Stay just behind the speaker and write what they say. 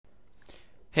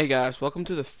Hey guys, welcome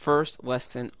to the first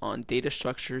lesson on data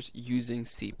structures using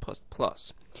C++.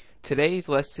 Today's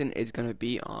lesson is going to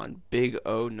be on Big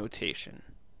O notation.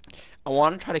 I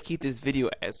want to try to keep this video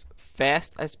as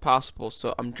fast as possible,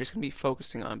 so I'm just going to be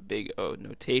focusing on Big O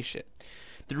notation.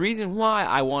 The reason why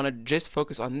I want to just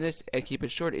focus on this and keep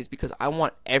it short is because I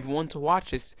want everyone to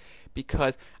watch this,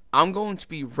 because I'm going to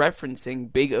be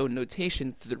referencing Big O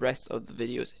notation through the rest of the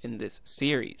videos in this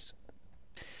series.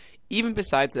 Even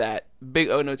besides that, Big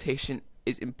O notation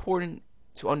is important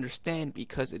to understand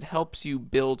because it helps you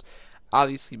build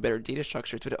obviously better data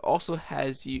structures, but it also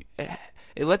it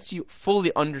lets you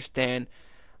fully understand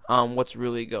what's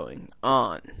really going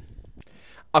on.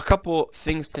 A couple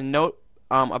things to note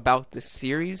about this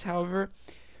series, however,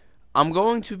 I'm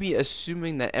going to be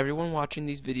assuming that everyone watching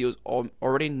these videos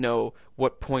already know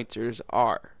what pointers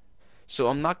are. So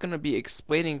I'm not going to be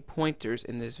explaining pointers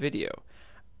in this video,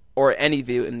 or any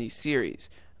video in these series.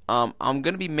 I'm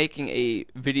going to be making a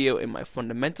video in my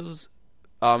fundamentals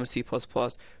C++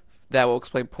 that will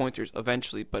explain pointers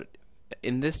eventually, but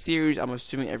in this series I'm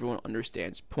assuming everyone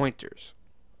understands pointers.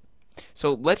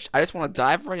 So I just want to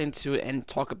dive right into it and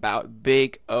talk about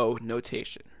Big O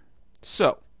notation.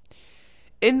 So,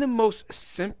 in the most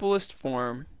simplest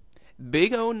form,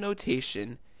 Big O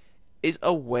notation is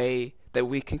a way that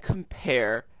we can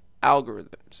compare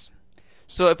algorithms.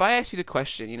 So if I ask you the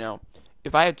question,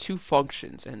 if I have two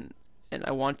functions and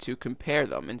I want to compare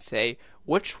them and say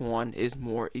which one is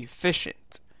more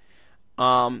efficient,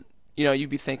 you'd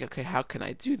be thinking, okay, how can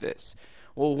I do this?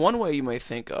 Well, one way you might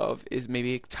think of is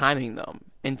maybe timing them,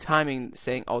 and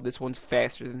saying, oh, this one's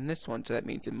faster than this one, so that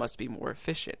means it must be more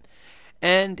efficient.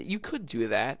 And you could do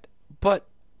that, but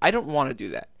I don't want to do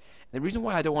that. And the reason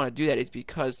why I don't want to do that is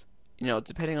because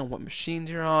depending on what machines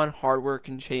you're on, hardware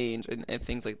can change and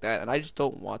things like that, and I just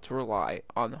don't want to rely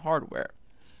on the hardware.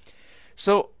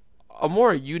 So, a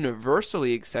more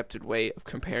universally accepted way of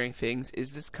comparing things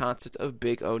is this concept of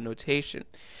Big O notation.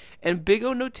 And Big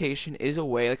O notation is a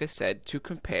way, like I said, to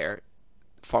compare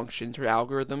functions or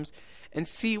algorithms and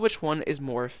see which one is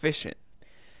more efficient.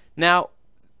 Now,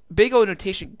 Big O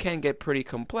notation can get pretty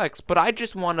complex, but I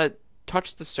just want to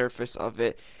touch the surface of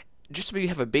it just so we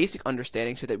have a basic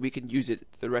understanding so that we can use it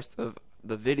the rest of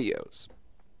the videos.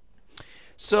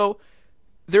 So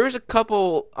there is a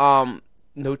couple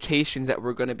notations that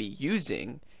we're going to be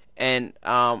using, and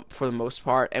for the most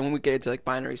part, and when we get into like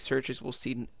binary searches, we'll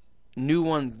see new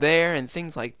ones there and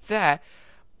things like that.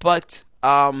 But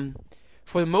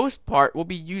for the most part, we'll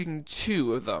be using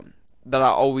two of them that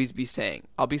I'll always be saying.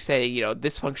 I'll be saying,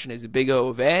 this function is Big O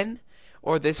of n,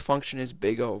 or this function is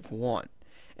Big O of 1.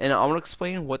 And I want to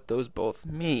explain what those both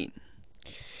mean.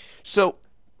 So,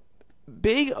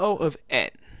 Big O of n.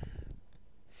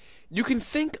 You can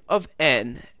think of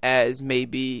n as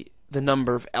maybe the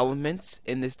number of elements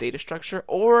in this data structure,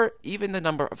 or even the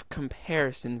number of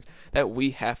comparisons that we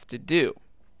have to do.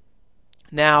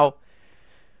 Now,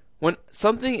 when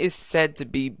something is said to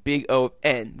be Big O of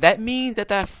n, that means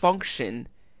that function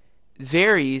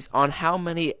varies on how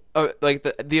many,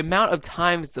 the amount of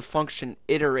times the function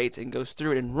iterates and goes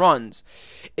through it and runs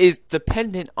is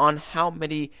dependent on how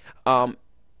many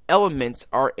elements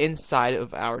are inside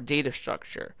of our data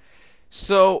structure.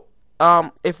 So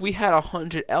if we had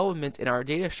 100 elements in our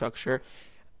data structure,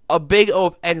 a Big O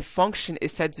of n function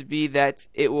is said to be that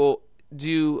it will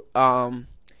do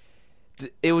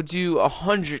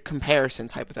 100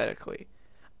 comparisons hypothetically,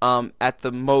 at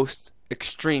the most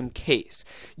extreme case.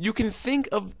 You can think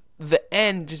of the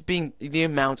n just being the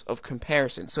amount of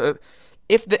comparison. So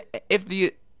if the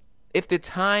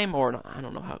time, or I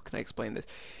don't know, how can I explain this?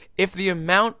 If the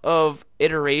amount of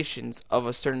iterations of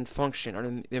a certain function,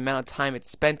 or the amount of time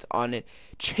it's spent on it,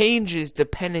 changes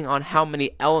depending on how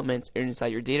many elements are inside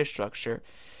your data structure,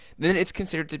 then it's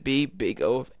considered to be Big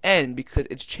O of n, because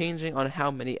it's changing on how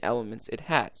many elements it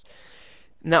has.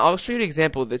 Now, I'll show you an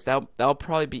example of this. That'll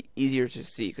probably be easier to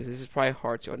see, because this is probably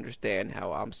hard to understand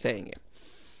how I'm saying it.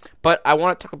 But I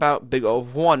want to talk about Big O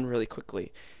of 1 really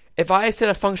quickly. If I said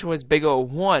a function was Big O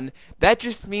of 1, that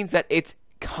just means that it's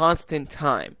constant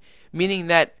time, meaning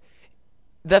that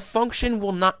the function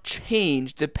will not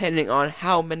change depending on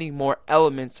how many more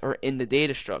elements are in the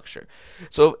data structure.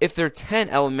 So if there are 10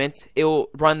 elements, it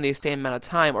will run the same amount of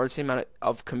time, or the same amount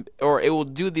of or it will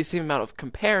do the same amount of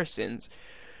comparisons.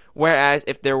 Whereas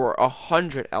if there were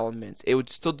 100 elements, it would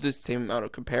still do the same amount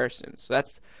of comparisons. So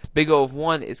that's Big O of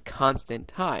 1 is constant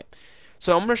time.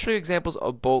 So I'm going to show you examples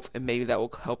of both, and maybe that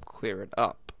will help clear it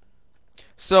up.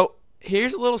 So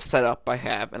here's a little setup I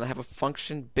have, and I have a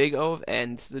function Big O of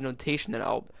n. This is the notation that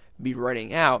I'll be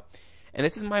writing out, and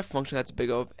this is my function that's Big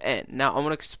O of n. Now I'm going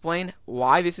to explain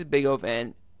why this is Big O of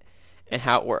n, and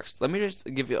how it works. Let me just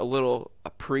give you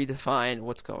a predefined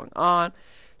what's going on.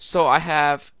 So I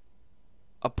have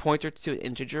a pointer to an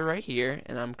integer right here,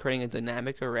 and I'm creating a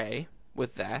dynamic array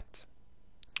with that.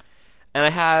 And I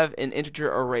have an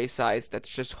integer array size that's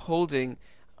just holding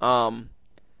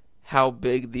how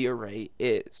big the array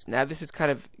is. Now this is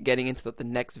kind of getting into the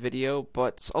next video,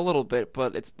 but a little bit,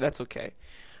 but that's okay.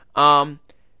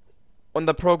 When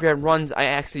the program runs, I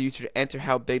ask the user to enter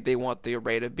how big they want the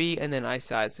array to be, and then I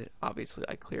size it. Obviously,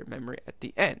 I clear memory at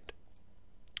the end.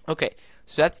 Okay,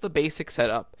 so that's the basic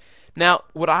setup. Now,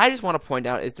 what I just want to point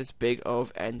out is this big O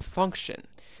of n function.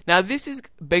 Now, this is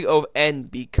big O of n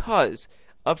because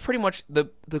of pretty much the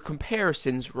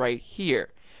comparisons right here.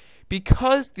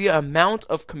 Because the amount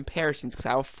of comparisons, because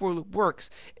how a for loop works,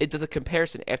 it does a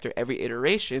comparison after every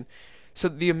iteration. So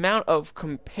the amount of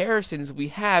comparisons we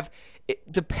have,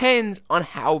 it depends on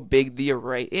how big the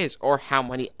array is or how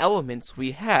many elements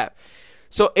we have.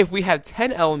 So if we have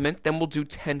 10 elements, then we'll do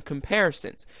 10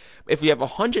 comparisons. If we have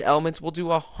 100 elements, we'll do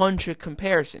 100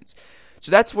 comparisons.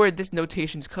 So that's where this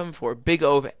notation is coming for, big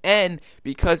O of n,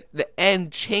 because the n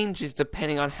changes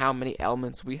depending on how many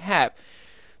elements we have.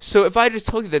 So if I just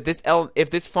told you that if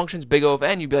this function's big O of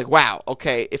n, you'd be like, wow,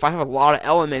 okay, if I have a lot of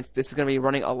elements, this is going to be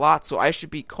running a lot, so I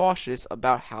should be cautious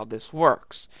about how this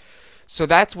works. So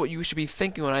that's what you should be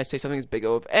thinking when I say something is big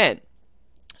O of n.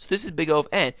 So this is big O of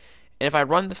n, and if I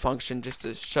run the function just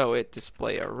to show it,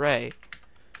 display array,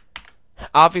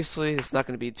 obviously it's not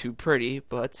going to be too pretty,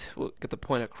 but we'll get the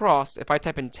point across. If I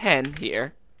type in 10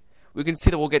 here, we can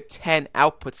see that we'll get 10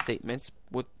 output statements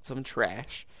with some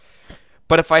trash.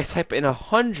 But if I type in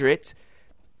 100,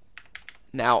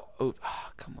 now,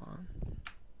 come on,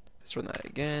 let's run that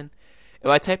again. If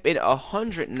I type in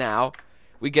 100 now,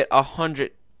 we get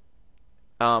 100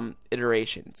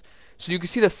 iterations. So you can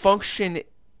see the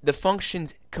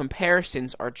function's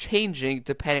comparisons are changing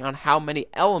depending on how many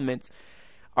elements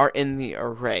are in the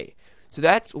array. So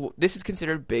this is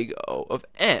considered big O of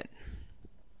n.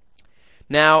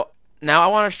 Now I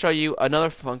want to show you another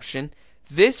function.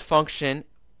 This function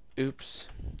is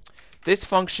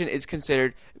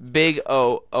considered big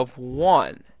O of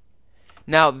 1.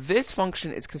 Now, this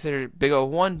function is considered big O of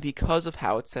 1 because of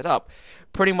how it's set up.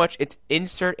 Pretty much, it's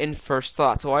insert in first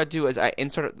slot. So what I do is I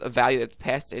insert a value that's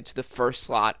passed into the first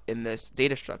slot in this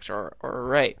data structure or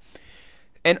array.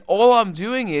 And all I'm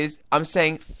doing is I'm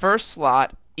saying first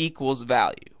slot equals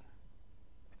value.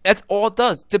 That's all it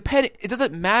does. It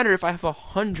doesn't matter if I have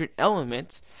 100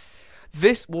 elements.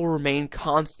 This will remain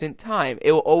constant time.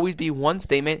 It will always be one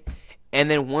statement, and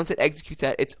then once it executes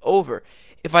that, it's over.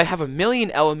 If I have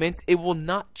 1,000,000 elements, it will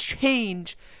not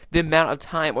change the amount of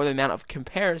time or the amount of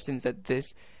comparisons that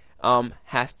this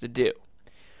has to do.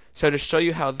 So to show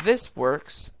you how this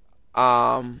works,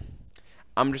 I'm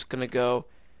just going to go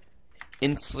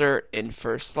insert in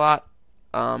first slot,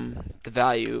 the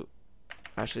value,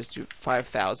 I should just do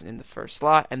 5,000 in the first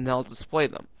slot, and then I'll display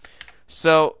them.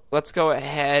 So let's go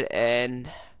ahead and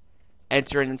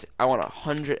enter in, I want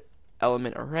 100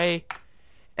 element array,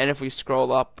 and if we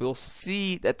scroll up, we'll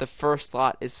see that the first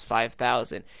slot is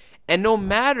 5,000. And no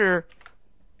matter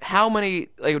how many,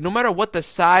 no matter what the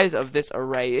size of this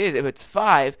array is, if it's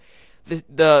 5,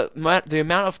 the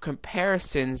amount of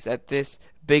comparisons that this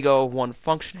big O of 1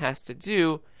 function has to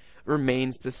do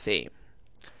remains the same.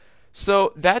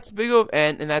 So that's big O of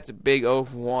n, and that's big O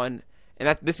of 1.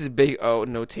 And this is big O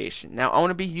notation. Now, I want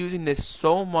to be using this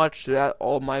so much throughout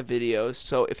all my videos,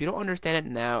 so if you don't understand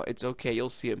it now, it's okay.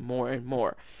 You'll see it more and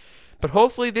more. But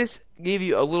hopefully this gave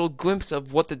you a little glimpse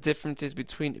of what the differences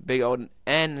between big O of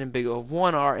n and big O of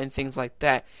 1 are and things like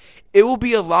that. It will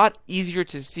be a lot easier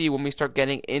to see when we start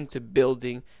getting into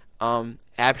building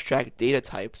abstract data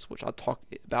types, which I'll talk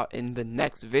about in the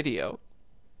next video.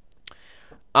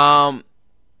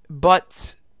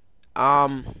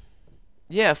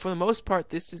 Yeah, for the most part,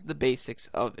 this is the basics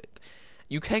of it.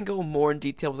 You can go more in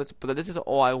detail with this, but this is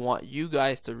all I want you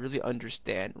guys to really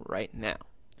understand right now.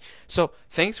 So,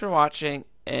 thanks for watching,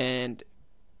 and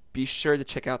be sure to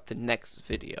check out the next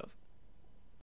video.